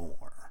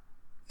anymore,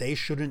 they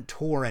shouldn't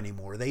tour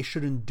anymore, they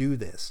shouldn't do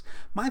this.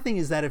 My thing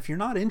is that if you're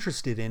not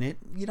interested in it,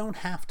 you don't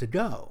have to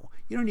go.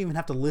 You don't even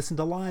have to listen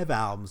to live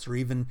albums, or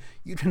even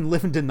you can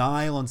live in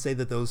denial and say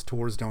that those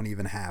tours don't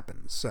even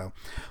happen. So,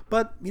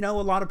 but a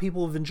lot of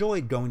people have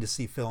enjoyed going to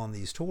see Phil on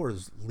these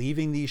tours,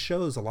 leaving these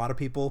shows. A lot of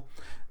people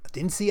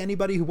didn't see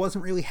anybody who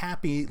wasn't really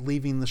happy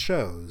leaving the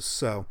shows.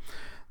 So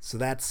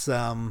that's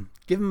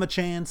give them a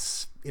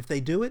chance if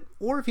they do it,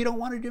 or if you don't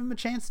want to give them a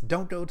chance,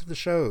 don't go to the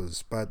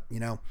shows. But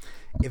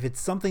if it's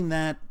something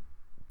that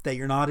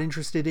you're not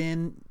interested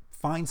in,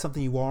 find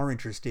something you are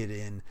interested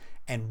in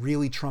and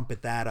really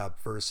trumpet that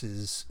up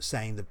versus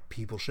saying that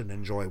people shouldn't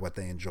enjoy what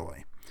they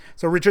enjoy.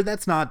 So Richard,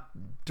 that's not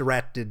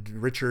directed,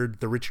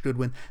 the Rich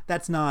Goodwin,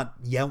 that's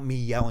not me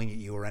yelling at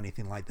you or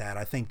anything like that.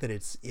 I think that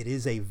it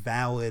is a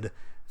valid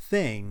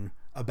thing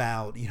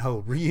about,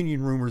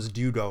 reunion rumors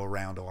do go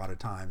around a lot of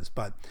times,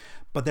 but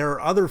there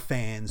are other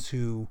fans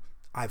who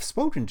I've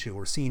spoken to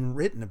or seen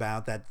written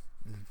about that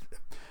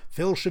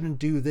Phil shouldn't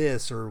do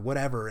this or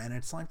whatever, and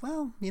it's like,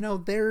 well,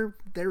 they're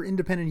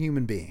independent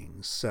human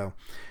beings, so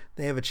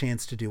they have a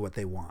chance to do what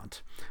they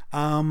want.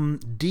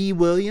 D.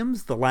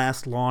 Williams, The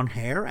Last Long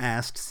Hair,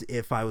 asks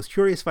if I was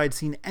curious if I'd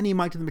seen any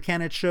Mike and the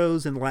Mechanics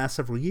shows in the last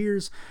several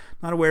years.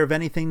 Not aware of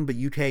anything but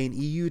UK and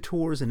EU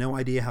tours, and no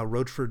idea how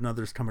Roachford and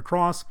others come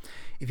across.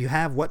 If you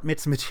have, what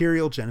mix of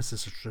material,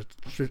 Genesis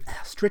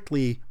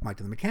strictly Mike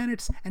and the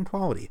Mechanics, and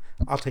quality?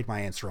 I'll take my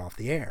answer off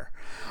the air.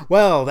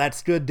 Well,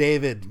 that's good,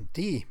 David.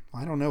 D.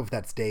 I don't know if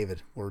that's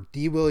David or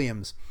D.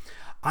 Williams.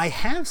 I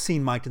have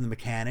seen Mike and the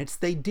Mechanics.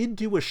 They did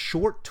do a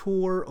short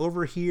tour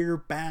over here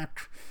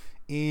back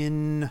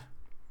in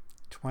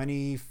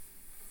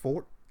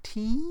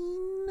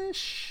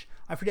 2014-ish.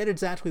 I forget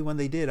exactly when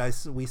they did.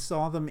 We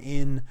saw them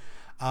in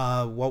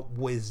what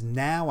was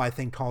now, I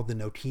think, called the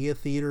Nokia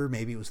Theater.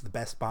 Maybe it was the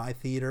Best Buy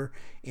Theater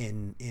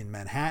in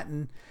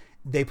Manhattan.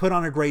 They put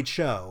on a great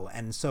show.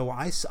 And so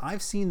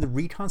I've seen the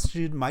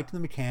reconstituted Mike and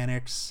the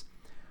Mechanics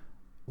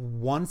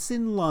once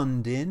in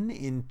London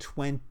in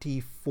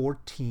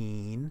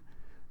 2014,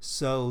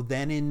 so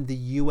then in the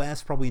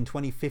US probably in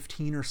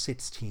 2015 or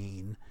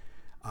 16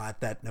 at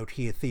that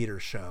Nokia Theater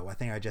show. I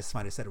think I just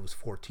might have said it was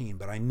 14,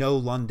 but I know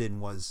London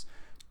was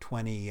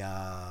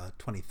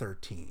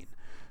 2013.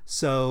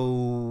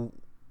 So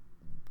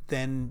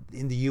then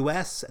in the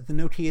US at the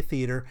Nokia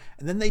Theater,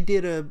 and then they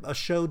did a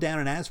show down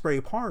in Asbury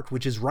Park,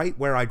 which is right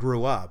where I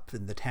grew up,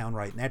 in the town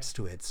right next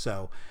to it,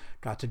 so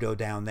got to go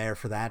down there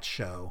for that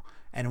show.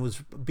 And it was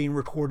being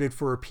recorded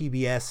for a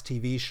PBS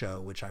TV show,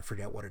 which I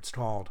forget what it's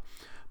called.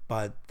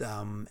 But,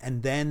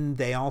 and then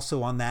they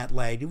also on that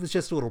leg, it was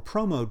just a little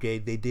promo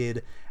gig they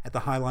did at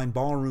the Highline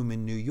Ballroom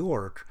in New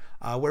York,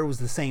 where it was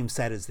the same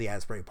set as the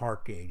Asbury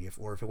Park gig,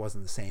 or if it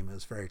wasn't the same, it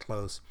was very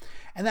close.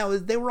 And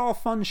they were all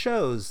fun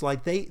shows.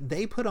 Like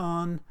they put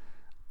on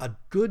a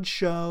good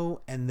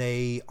show, and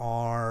they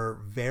are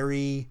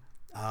very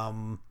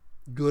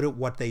good at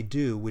what they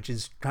do, which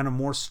is kind of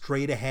more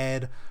straight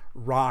ahead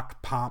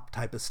rock pop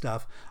type of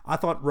stuff. I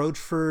thought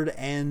Roachford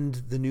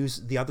and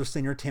the other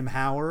singer Tim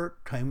Howard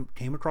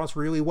came across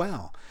really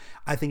well.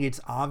 I think it's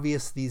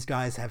obvious these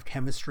guys have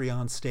chemistry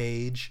on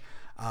stage.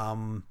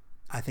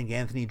 I think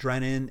Anthony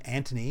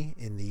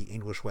in the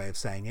English way of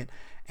saying it,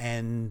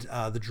 and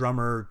the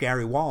drummer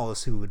Gary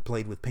Wallace, who had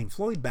played with Pink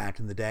Floyd back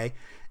in the day,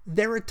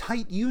 they're a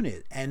tight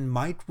unit, and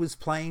Mike was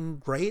playing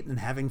great and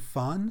having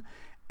fun,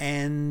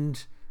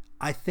 and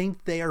I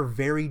think they are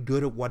very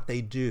good at what they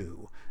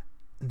do.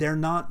 They're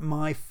not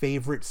my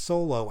favorite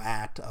solo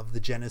act of the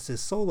Genesis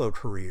solo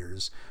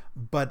careers,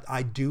 but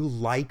I do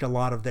like a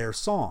lot of their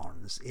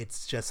songs.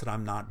 It's just that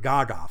I'm not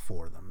gaga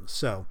for them.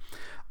 So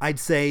I'd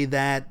say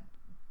that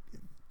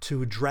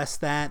to address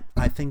that,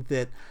 I think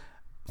that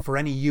for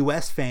any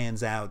US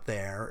fans out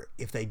there,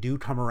 if they do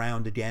come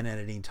around again at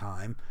any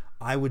time,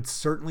 I would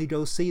certainly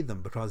go see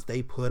them because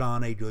they put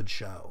on a good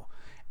show.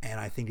 And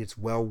I think it's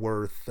well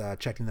worth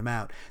checking them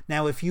out.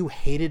 Now, if you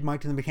hated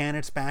Mike and the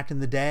Mechanics back in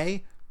the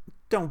day,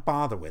 don't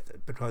bother with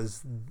it,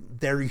 because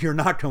you're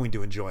not going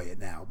to enjoy it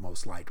now,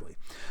 most likely.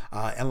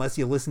 Unless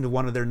you listen to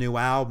one of their new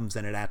albums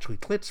and it actually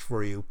clicks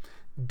for you,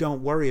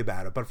 don't worry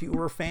about it. But if you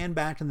were a fan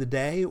back in the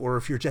day, or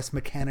if you're just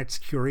Mechanics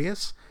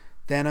curious,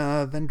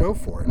 then go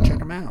for it. Check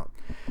them out.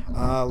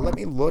 Let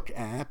me look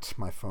at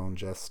my phone.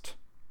 Just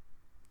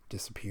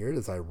disappeared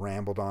as I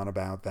rambled on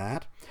about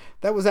that.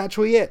 That was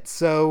actually it.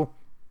 So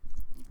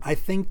I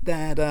think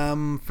that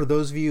for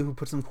those of you who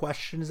put some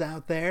questions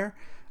out there,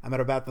 I'm at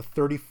about the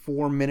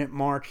 34-minute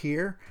mark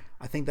here.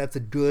 I think that's a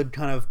good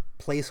kind of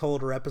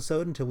placeholder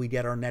episode until we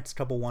get our next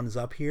couple ones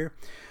up here.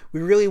 We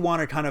really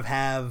want to kind of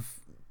have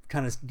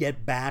kind of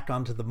get back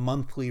onto the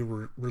monthly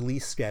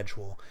release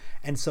schedule.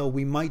 And so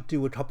we might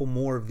do a couple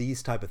more of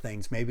these type of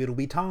things. Maybe it'll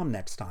be Tom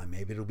next time.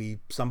 Maybe it'll be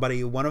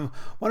somebody, one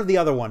of the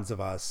other ones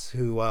of us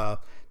who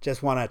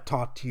just want to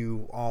talk to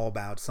you all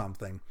about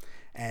something.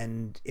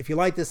 And if you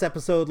like this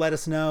episode, let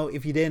us know.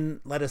 If you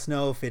didn't, let us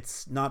know. If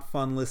it's not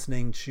fun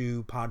listening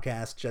to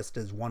podcasts just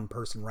as one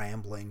person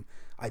rambling,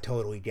 I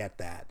totally get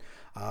that.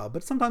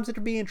 But sometimes it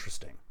can be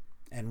interesting,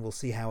 and we'll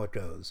see how it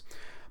goes.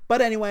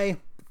 But anyway,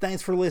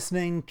 thanks for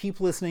listening. Keep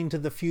listening to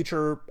the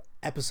future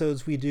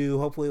episodes we do.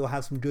 Hopefully we'll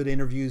have some good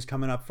interviews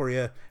coming up for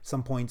you at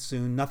some point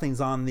soon. Nothing's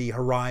on the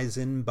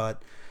horizon,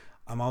 but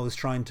I'm always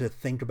trying to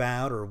think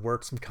about or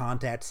work some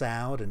contacts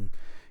out and,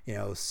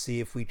 see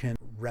if we can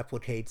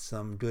replicate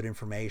some good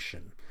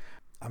information.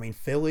 I mean,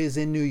 Phil is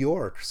in New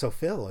York. So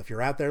Phil, if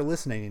you're out there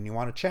listening and you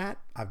want to chat,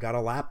 I've got a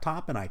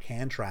laptop and I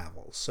can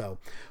travel. So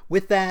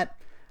with that,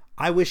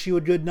 I wish you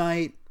a good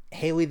night.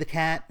 Haley the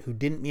cat, who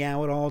didn't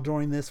meow at all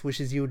during this,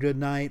 wishes you a good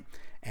night.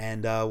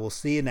 And we'll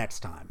see you next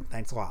time.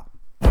 Thanks a lot.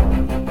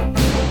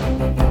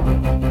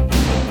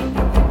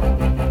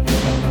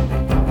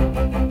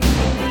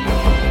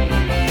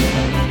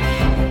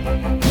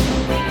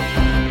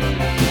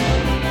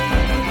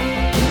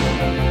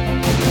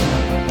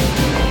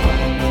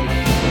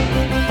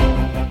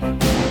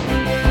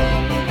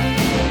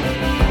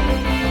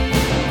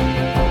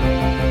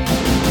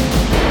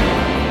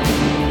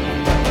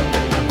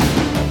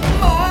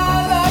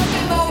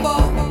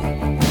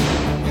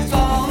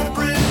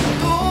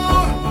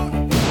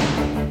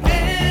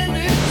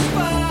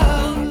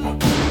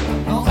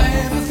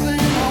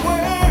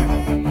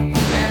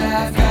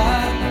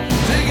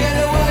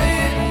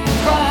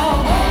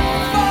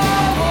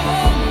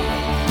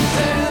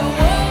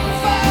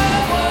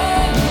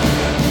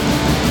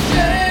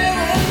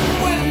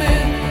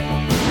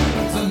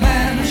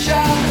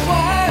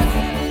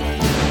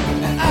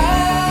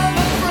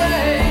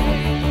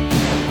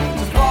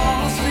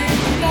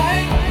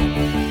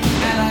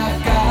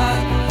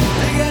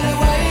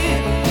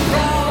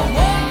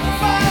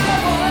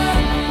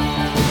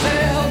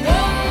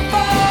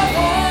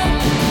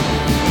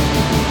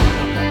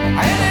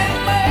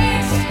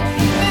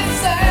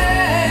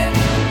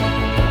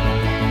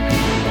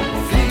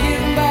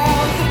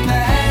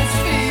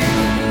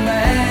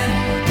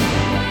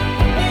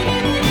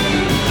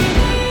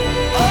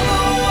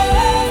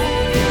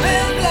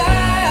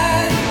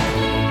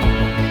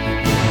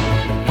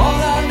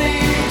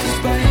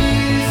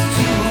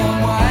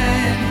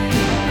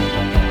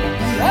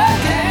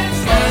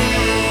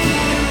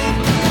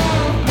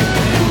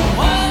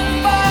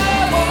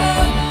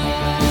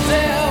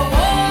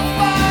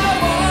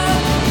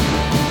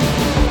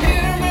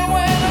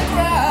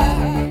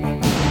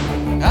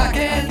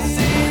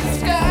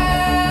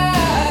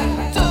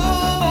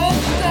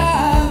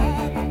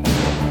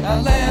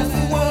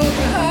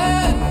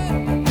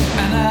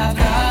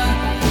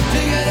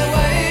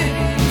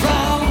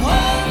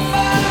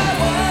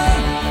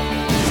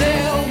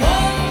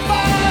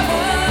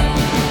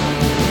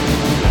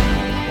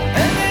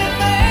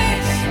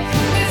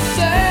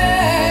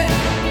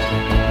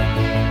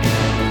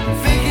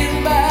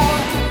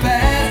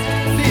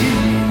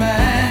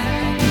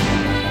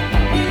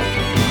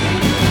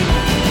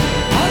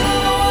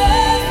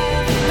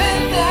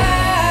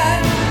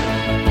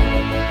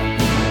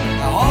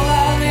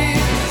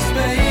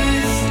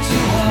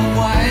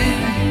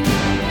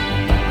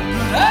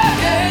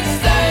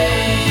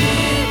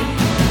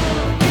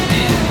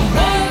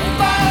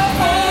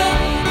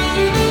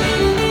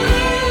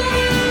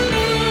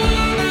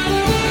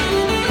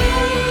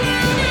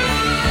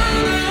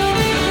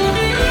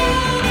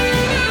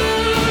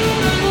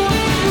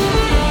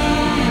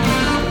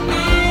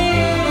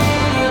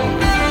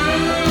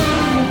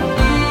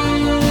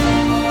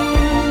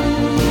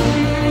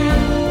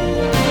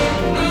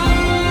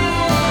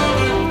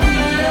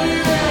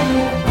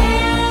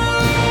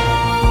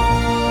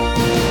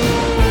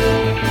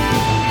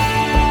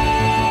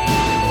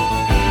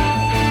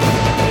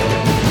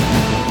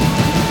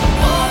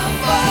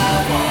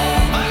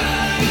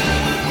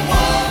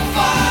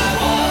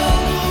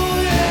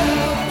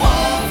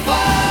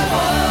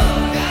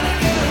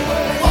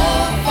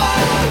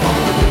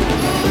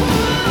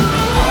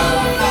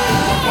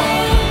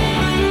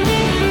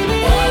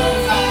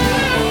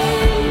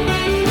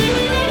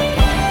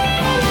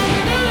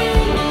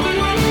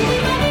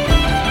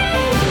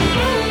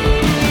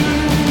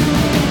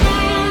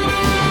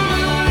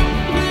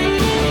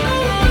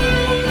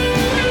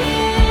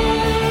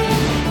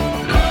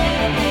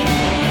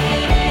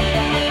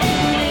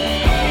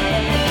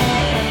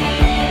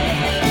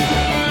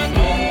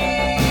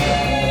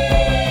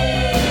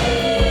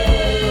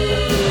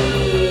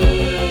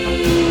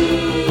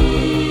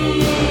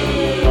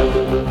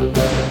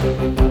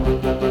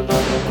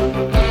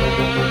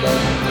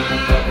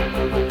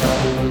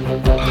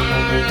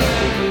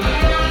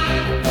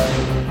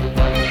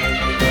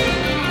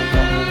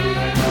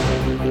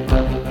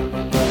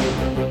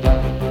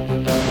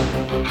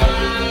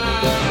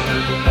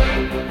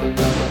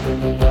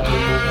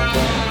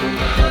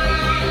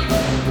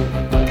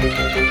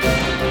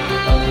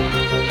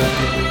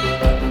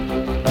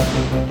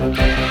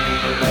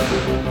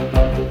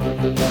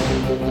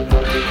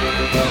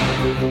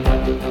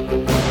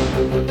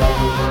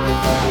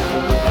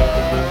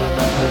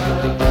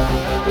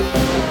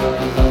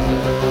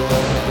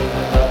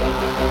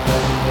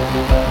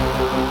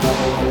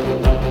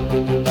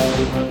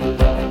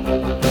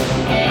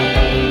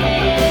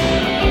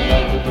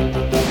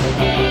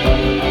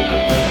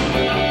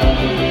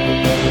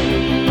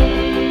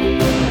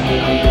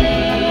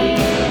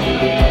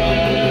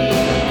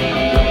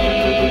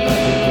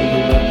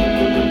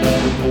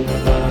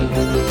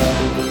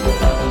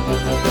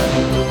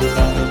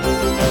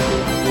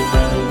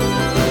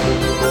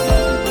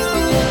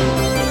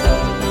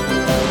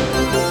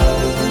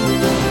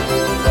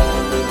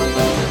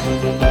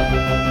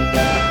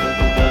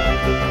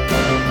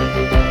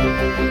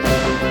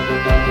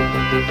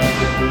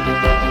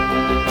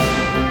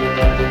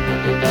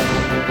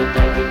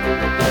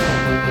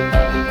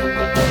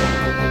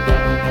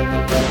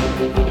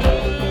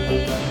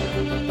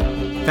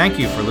 Thank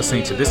you for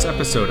listening to this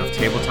episode of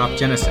Tabletop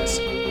Genesis.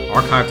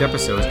 Archived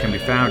episodes can be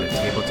found at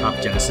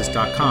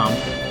tabletopgenesis.com,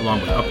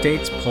 along with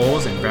updates,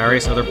 polls, and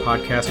various other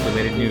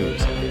podcast-related news.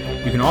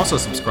 You can also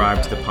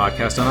subscribe to the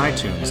podcast on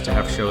iTunes to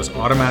have shows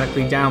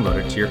automatically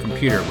downloaded to your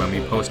computer when we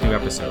post new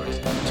episodes.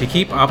 To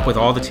keep up with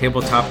all the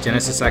Tabletop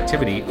Genesis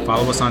activity,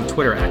 follow us on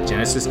Twitter at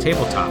Genesis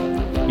Tabletop.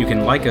 You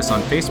can like us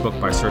on Facebook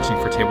by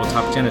searching for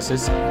Tabletop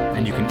Genesis,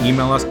 and you can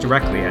email us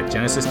directly at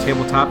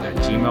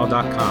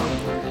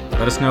genesistabletop@gmail.com.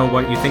 Let us know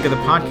what you think of the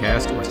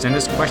podcast or send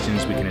us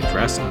questions we can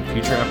address on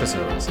future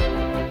episodes.